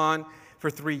Babylon for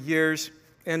 3 years.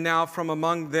 And now from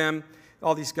among them,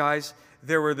 all these guys,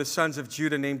 there were the sons of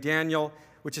Judah named Daniel,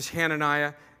 which is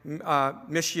Hananiah,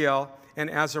 Mishael, and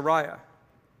Azariah.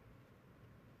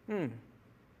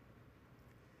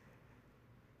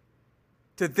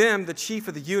 To them, the chief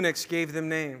of the eunuchs gave them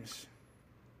names,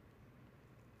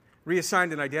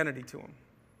 reassigned an identity to them.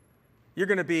 You're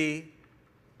going to be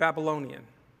Babylonian.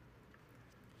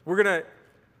 We're going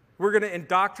to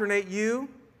indoctrinate you,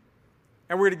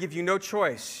 and we're going to give you no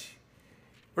choice.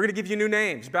 We're going to give you new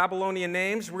names, Babylonian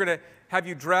names. We're going to have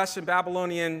you dress in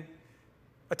Babylonian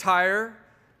attire.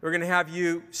 We're going to have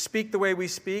you speak the way we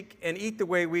speak and eat the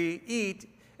way we eat.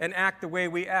 and act the way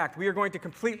we act. We are going to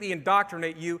completely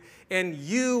indoctrinate you, and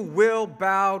you will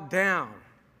bow down.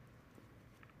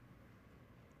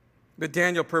 But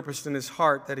Daniel purposed in his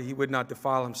heart that he would not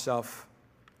defile himself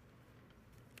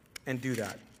and do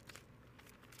that.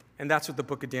 And that's what the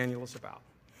book of Daniel is about.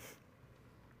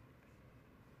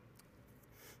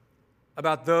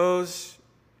 About those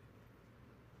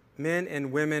men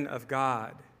and women of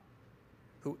God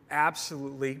who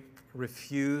absolutely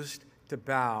refused to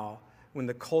bow when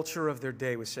the culture of their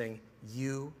day was saying,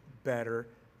 you better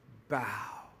bow.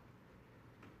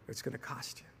 It's going to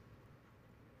cost you.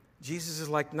 Jesus is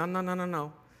like,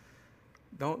 no.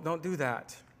 Don't do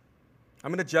that.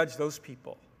 I'm going to judge those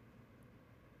people.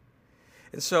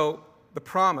 And so the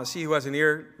promise, he who has an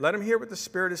ear, let him hear what the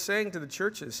Spirit is saying to the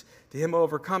churches. To him who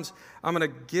overcomes, I'm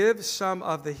going to give some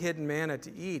of the hidden manna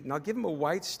to eat. And I'll give him a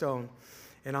white stone,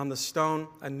 and on the stone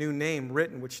a new name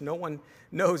written, which no one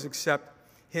knows except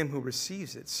him who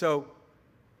receives it. So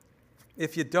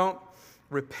if you don't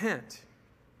repent,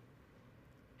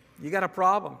 you got a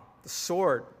problem. The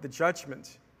sword, the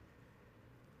judgment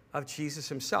of Jesus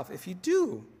himself. If you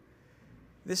do,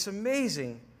 this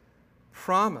amazing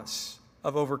promise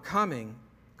of overcoming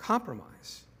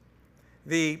compromise.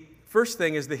 The first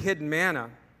thing is the hidden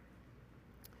manna.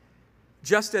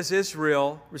 Just as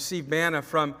Israel received manna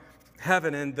from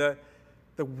heaven in the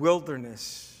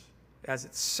wilderness as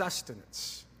its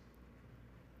sustenance,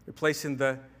 replacing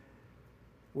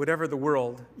whatever the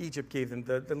world, Egypt gave them,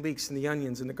 the leeks and the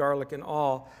onions and the garlic and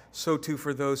all, so too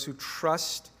for those who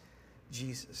trust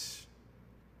Jesus.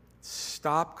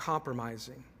 Stop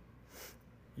compromising.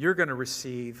 You're going to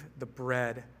receive the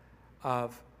bread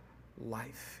of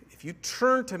life. If you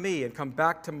turn to me and come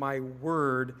back to my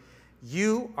word,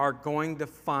 you are going to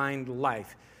find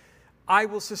life. I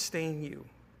will sustain you.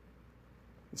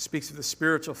 It speaks of the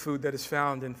spiritual food that is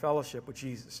found in fellowship with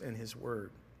Jesus and his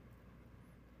word.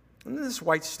 And then this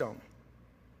white stone,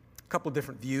 a couple of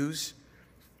different views.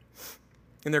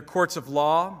 In their courts of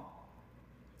law,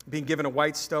 being given a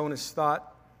white stone is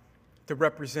thought to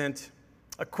represent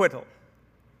acquittal.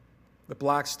 The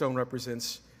black stone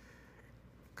represents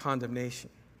condemnation.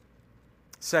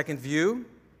 Second view,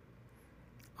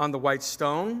 on the white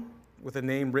stone with a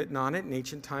name written on it. In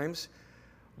ancient times,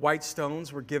 white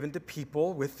stones were given to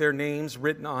people with their names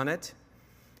written on it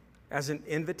as an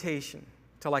invitation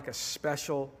to like a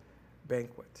special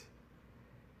banquet.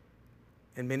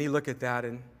 And many look at that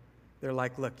and they're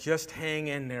like, look, just hang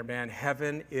in there, man.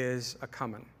 Heaven is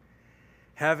a-coming.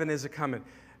 Heaven is a-coming.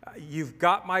 You've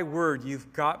got my word.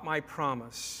 You've got my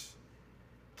promise.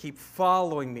 Keep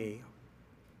following me.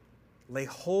 Lay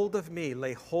hold of me.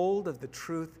 Lay hold of the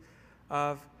truth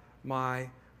of my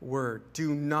word.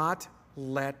 Do not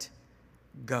let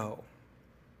go.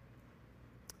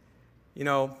 You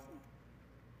know,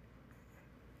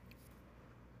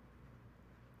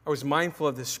 I was mindful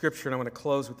of this scripture, and I want to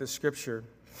close with this scripture.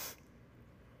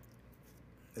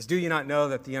 As do you not know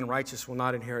that the unrighteous will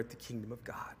not inherit the kingdom of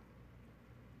God?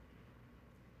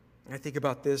 And I think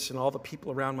about this and all the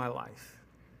people around my life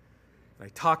that I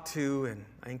talk to and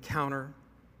I encounter.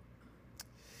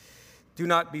 Do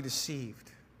not be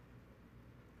deceived.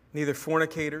 Neither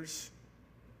fornicators,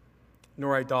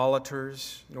 nor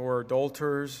idolaters, nor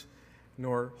adulterers,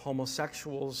 nor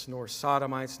homosexuals, nor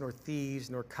sodomites, nor thieves,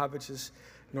 nor covetous,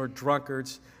 nor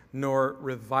drunkards, nor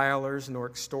revilers, nor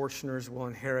extortioners will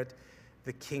inherit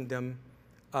the kingdom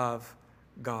of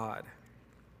God.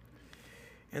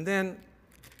 And then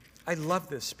I love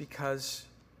this because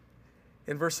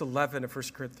in verse 11 of 1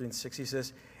 Corinthians 6, he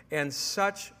says, and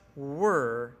such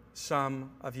were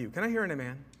some of you. Can I hear an amen?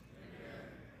 Amen.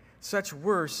 Such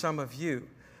were some of you,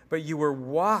 but you were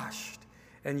washed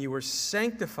and you were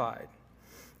sanctified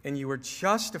and you were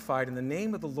justified in the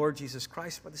name of the Lord Jesus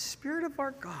Christ by the Spirit of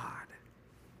our God.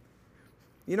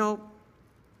 You know,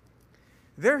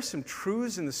 there are some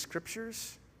truths in the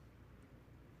Scriptures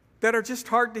that are just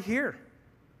hard to hear.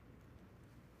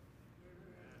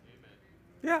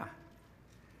 Yeah.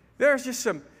 There's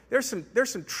some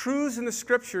truths in the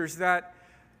Scriptures that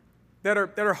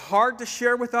are hard to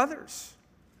share with others.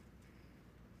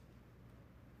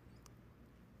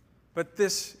 But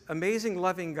this amazing,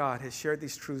 loving God has shared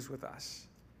these truths with us.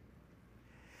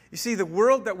 You see, the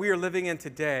world that we are living in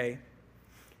today,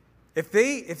 if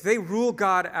they rule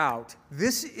God out,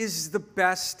 this is the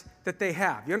best that they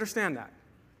have. You understand that?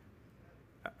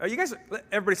 You guys,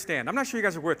 everybody stand. I'm not sure you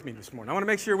guys are with me this morning. I want to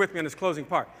make sure you're with me on this closing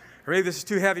part. Or maybe this is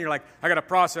too heavy and you're like, I got to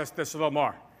process this a little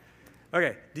more.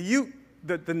 Okay,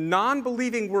 the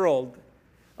non-believing world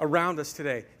around us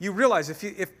today, you realize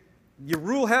if you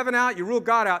rule heaven out, you rule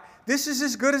God out, this is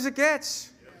as good as it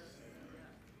gets.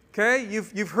 Okay,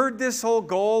 you've heard this whole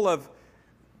goal of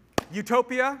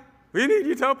utopia. We need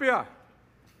utopia.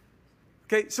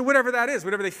 Okay, so whatever that is,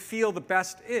 whatever they feel the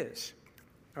best is.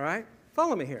 All right?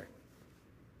 Follow me here.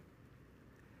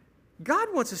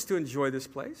 God wants us to enjoy this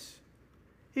place.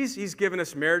 He's given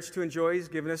us marriage to enjoy. He's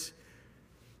given us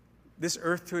this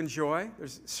earth to enjoy.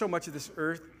 There's so much of this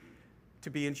earth to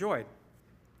be enjoyed.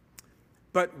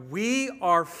 But we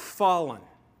are fallen.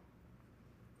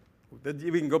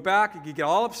 We can go back, you can get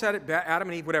all upset at Adam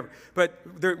and Eve, whatever. But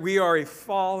we are a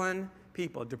fallen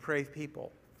people, a depraved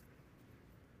people.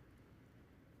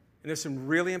 And there's some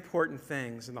really important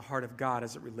things in the heart of God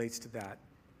as it relates to that.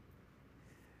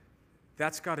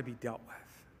 That's got to be dealt with.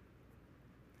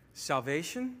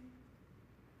 Salvation,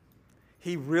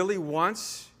 He really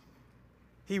wants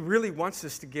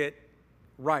us to get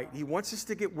right. He wants us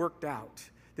to get worked out,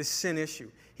 this sin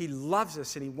issue. He loves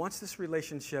us and He wants this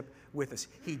relationship with us.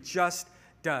 He just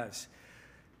does.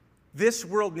 This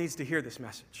world needs to hear this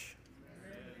message.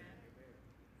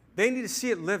 They need to see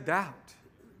it lived out.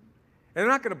 And they're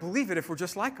not going to believe it if we're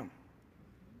just like them.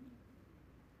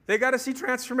 They got to see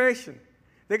transformation.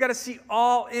 They got to see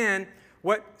all in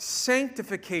what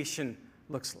sanctification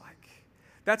looks like.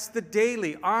 That's the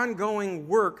daily, ongoing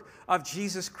work of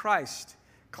Jesus Christ,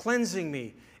 cleansing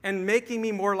me and making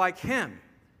me more like Him.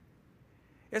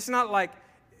 It's not like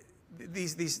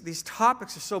these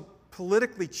topics are so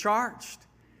politically charged.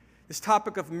 This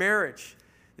topic of marriage,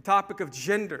 the topic of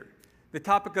gender, the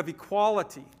topic of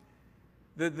equality,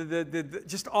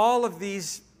 just all of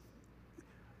these,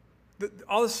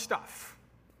 all this stuff.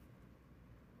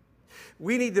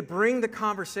 We need to bring the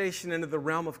conversation into the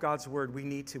realm of God's Word. We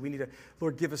need to,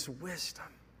 Lord, give us wisdom.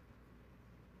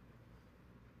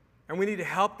 And we need to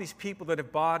help these people that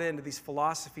have bought into these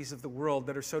philosophies of the world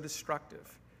that are so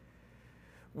destructive.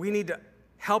 We need to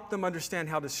help them understand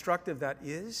how destructive that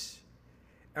is.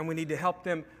 And we need to help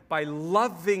them by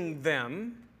loving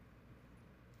them,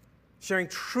 sharing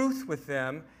truth with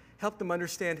them, help them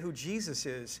understand who Jesus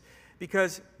is,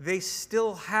 because they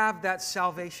still have that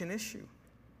salvation issue.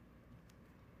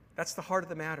 That's the heart of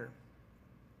the matter.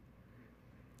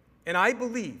 And I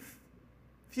believe,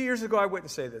 a few years ago I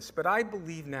wouldn't say this, but I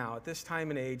believe now, at this time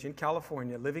and age in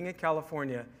California, living in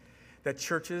California, that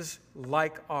churches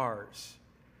like ours,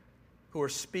 who are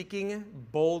speaking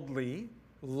boldly,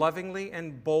 lovingly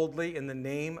and boldly in the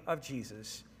name of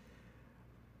Jesus,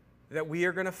 that we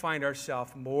are going to find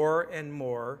ourselves more and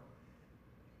more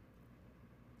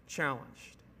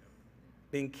challenged,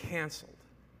 being canceled,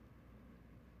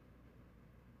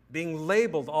 being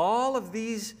labeled, all of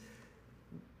these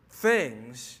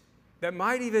things that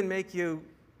might even make you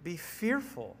be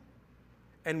fearful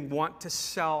and want to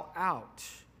sell out.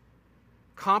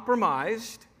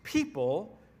 Compromised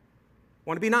people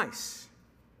want to be nice.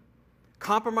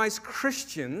 Compromised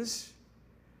Christians,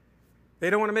 they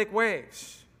don't want to make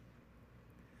waves.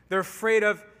 They're afraid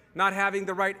of not having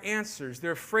the right answers.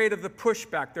 They're afraid of the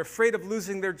pushback. They're afraid of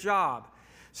losing their job.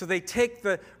 So they take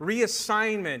the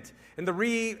reassignment and the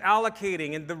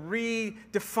reallocating and the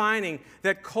redefining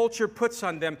that culture puts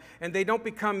on them, and they don't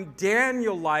become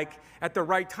Daniel-like at the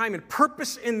right time and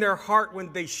purpose in their heart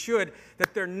when they should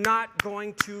that they're not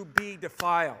going to be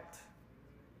defiled.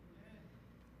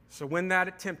 So when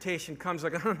that temptation comes,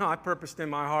 like, oh no, I purposed in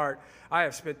my heart, I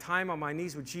have spent time on my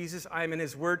knees with Jesus, I am in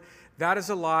His Word, that is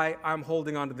a lie. I'm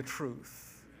holding on to the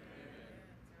truth.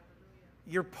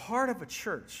 You're part of a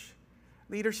church,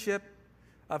 leadership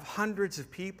of hundreds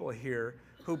of people here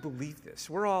who believe this.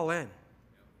 We're all in.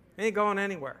 Ain't going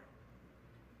anywhere.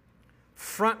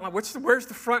 Front line. Where's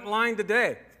the front line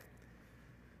today?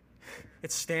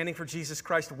 It's standing for Jesus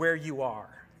Christ where you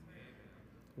are.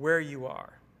 Where you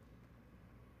are.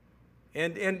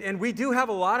 And we do have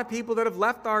a lot of people that have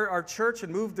left our church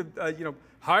and moved to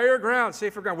higher ground,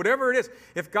 safer ground, whatever it is.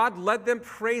 If God led them,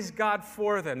 praise God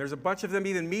for them. There's a bunch of them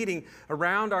even meeting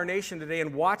around our nation today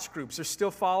in watch groups. They're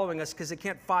still following us because they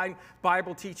can't find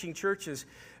Bible-teaching churches.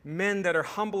 Men that are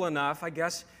humble enough, I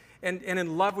guess, and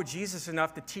in love with Jesus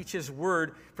enough to teach His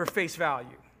Word for face value.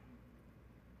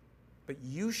 But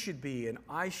you should be, and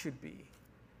I should be.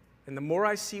 And the more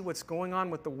I see what's going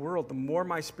on with the world, the more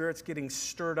my spirit's getting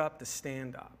stirred up to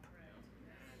stand up.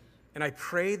 And I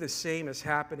pray the same is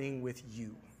happening with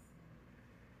you.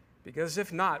 Because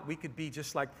if not, we could be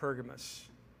just like Pergamos,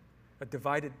 a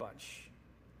divided bunch.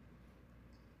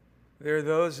 There are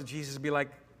those that Jesus would be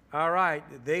like, all right,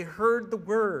 they heard the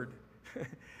word,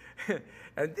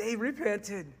 and they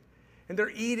repented. And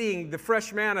they're eating the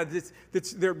fresh manna.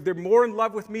 They're more in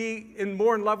love with me and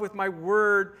more in love with my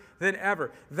word than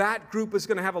ever. That group is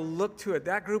going to have a look to it.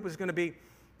 That group is going to be,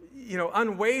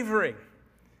 unwavering.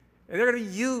 And they're going to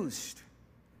be used.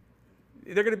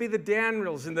 They're going to be the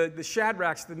Daniels and the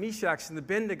Shadrachs, the Meshachs, and the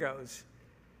Abednegos.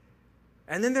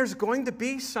 And then there's going to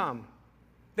be some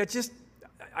that just,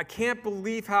 I can't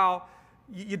believe how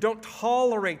you don't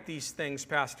tolerate these things,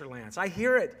 Pastor Lance. I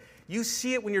hear it. You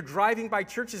see it when you're driving by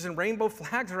churches and rainbow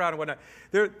flags around and whatnot.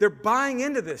 They're buying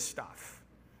into this stuff.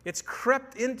 It's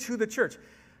crept into the church.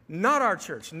 Not our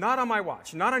church, not on my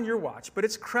watch, not on your watch, but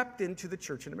it's crept into the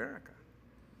church in America.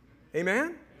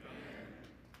 Amen?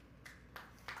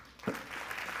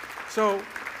 So,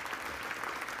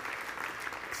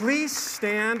 please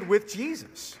stand with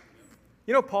Jesus.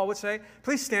 You know, Paul would say,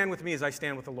 please stand with me as I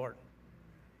stand with the Lord.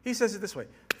 He says it this way,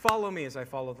 follow me as I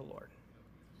follow the Lord.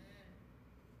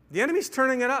 The enemy's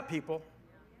turning it up, people.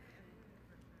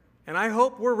 And I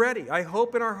hope we're ready. I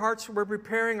hope in our hearts we're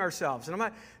preparing ourselves. And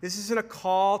this isn't a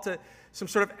call to some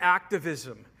sort of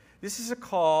activism. This is a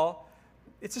call,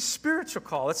 it's a spiritual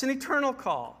call. It's an eternal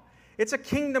call. It's a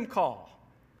kingdom call.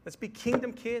 Let's be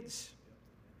kingdom kids.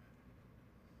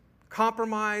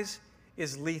 Compromise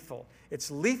is lethal. It's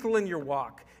lethal in your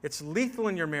walk. It's lethal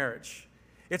in your marriage.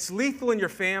 It's lethal in your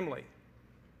family.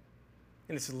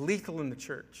 And it's lethal in the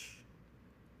church.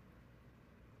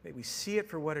 May we see it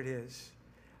for what it is.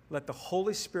 Let the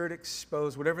Holy Spirit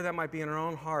expose whatever that might be in our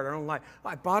own heart, our own life. Oh,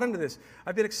 I bought into this.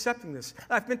 I've been accepting this.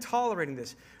 I've been tolerating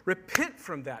this. Repent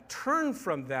from that. Turn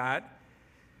from that.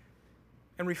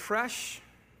 And refresh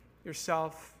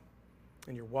yourself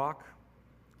and your walk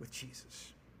with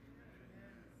Jesus.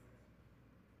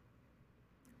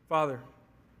 Father,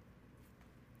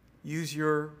 use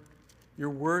your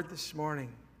word this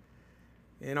morning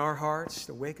in our hearts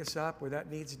to wake us up where that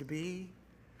needs to be.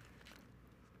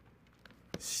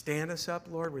 Stand us up,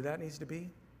 Lord, where that needs to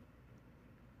be.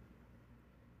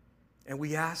 And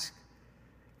we ask,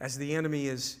 as the enemy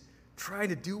is trying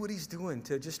to do what he's doing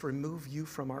to just remove you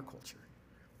from our culture,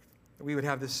 that we would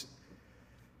have this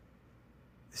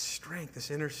strength, this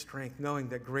inner strength, knowing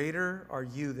that greater are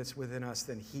you that's within us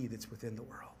than he that's within the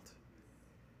world.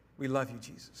 We love you,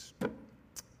 Jesus.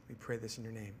 We pray this in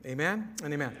your name. Amen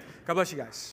and amen. God bless you guys.